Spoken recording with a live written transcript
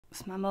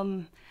because my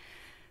mum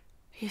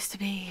used to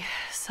be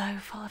so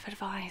full of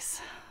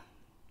advice.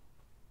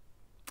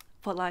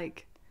 But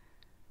like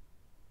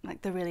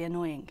the really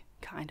annoying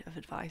kind of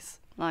advice.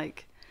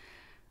 Like,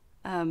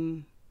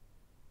 kill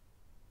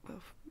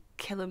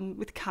him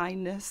with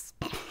kindness.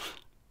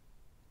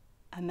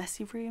 A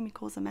messy room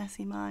equals a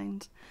messy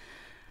mind.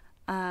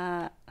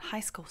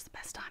 High school's the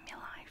best time of your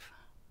life.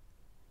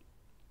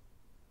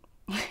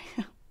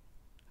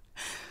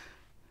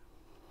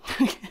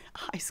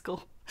 High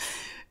school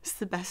is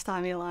the best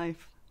time of your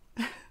life.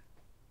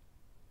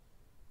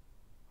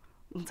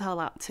 I'll tell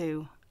that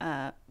to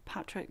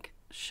Patrick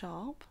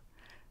Sharp,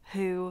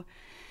 who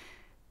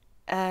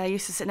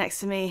used to sit next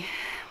to me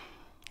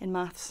in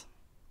maths,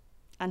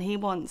 and he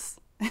once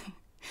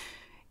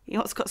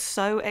got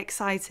so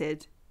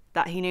excited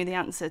that he knew the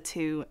answer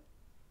to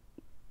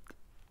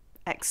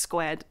x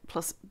squared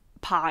plus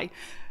pi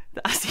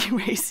that as he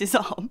raised his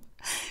arm,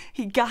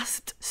 he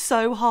gasped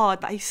so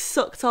hard that he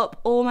sucked up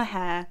all my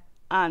hair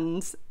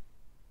and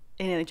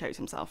he nearly choked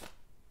himself.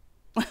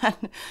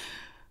 And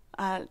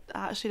I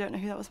actually don't know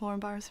who that was more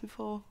embarrassing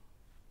for,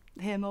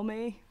 him or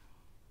me.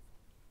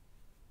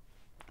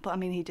 But I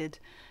mean, he did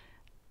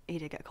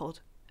get called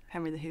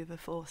Henry the Hoover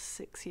for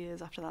 6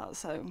 years after that,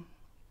 so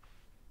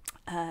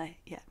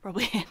yeah,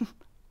 probably him.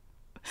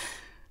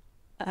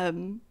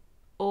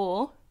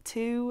 Or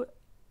to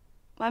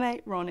my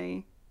mate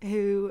Ronnie,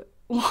 who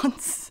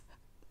once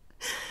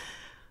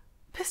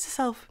pissed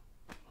herself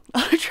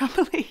on a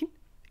trampoline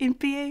in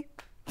PE,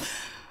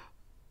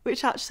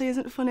 which actually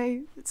isn't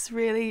funny. It's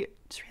really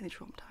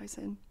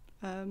traumatizing.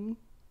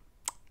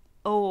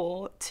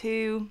 Or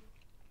to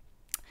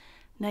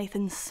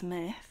Nathan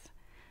Smith,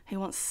 who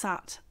once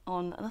sat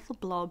on a little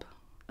blob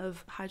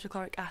of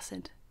hydrochloric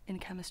acid in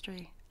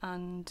chemistry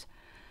and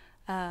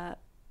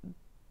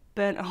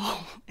burnt a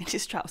hole in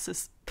his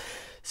trousers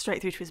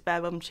straight through to his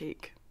bare bum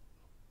cheek.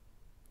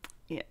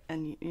 Yeah,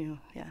 and you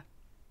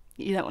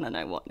don't want to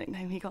know what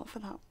nickname he got for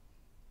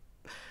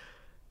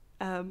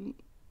that.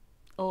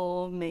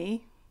 Or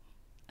me,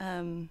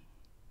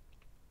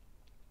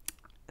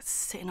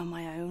 sitting on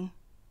my own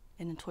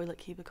in a toilet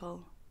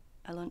cubicle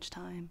at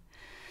lunchtime,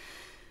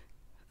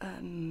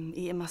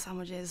 eating my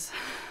sandwiches.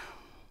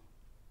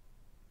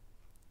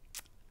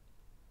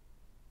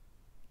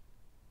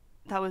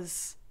 That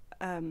was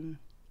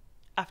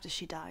after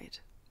she died.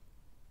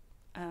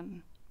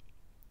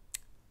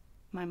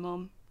 My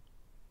mum,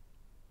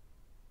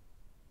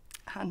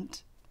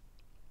 and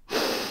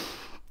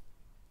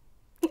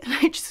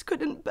I just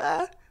couldn't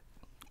bear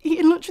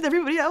eating lunch with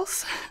everybody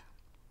else,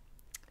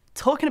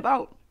 talking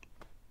about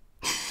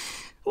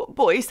what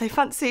boys they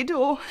fancied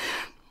or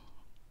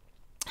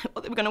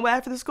what they were going to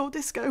wear for the school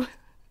disco.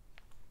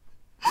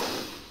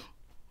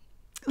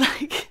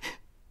 Like,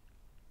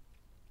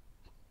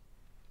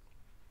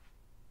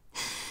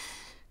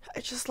 I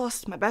just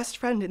lost my best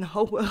friend in the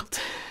whole world.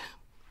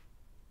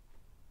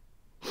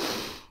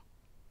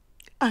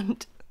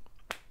 And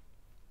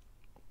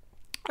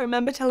I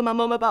remember telling my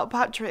mum about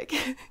Patrick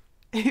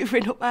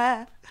hoovering up my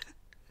hair.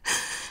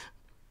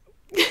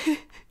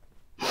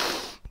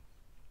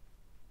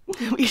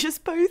 We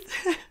just both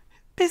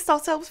pissed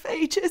ourselves for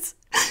ages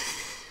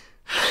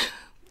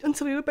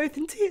until we were both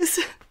in tears.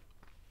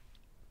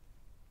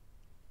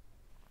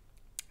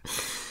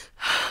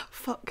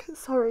 Fuck,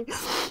 sorry.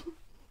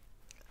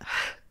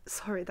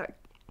 Sorry, that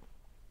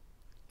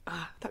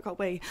got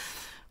way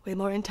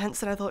more intense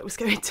than I thought it was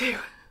going to.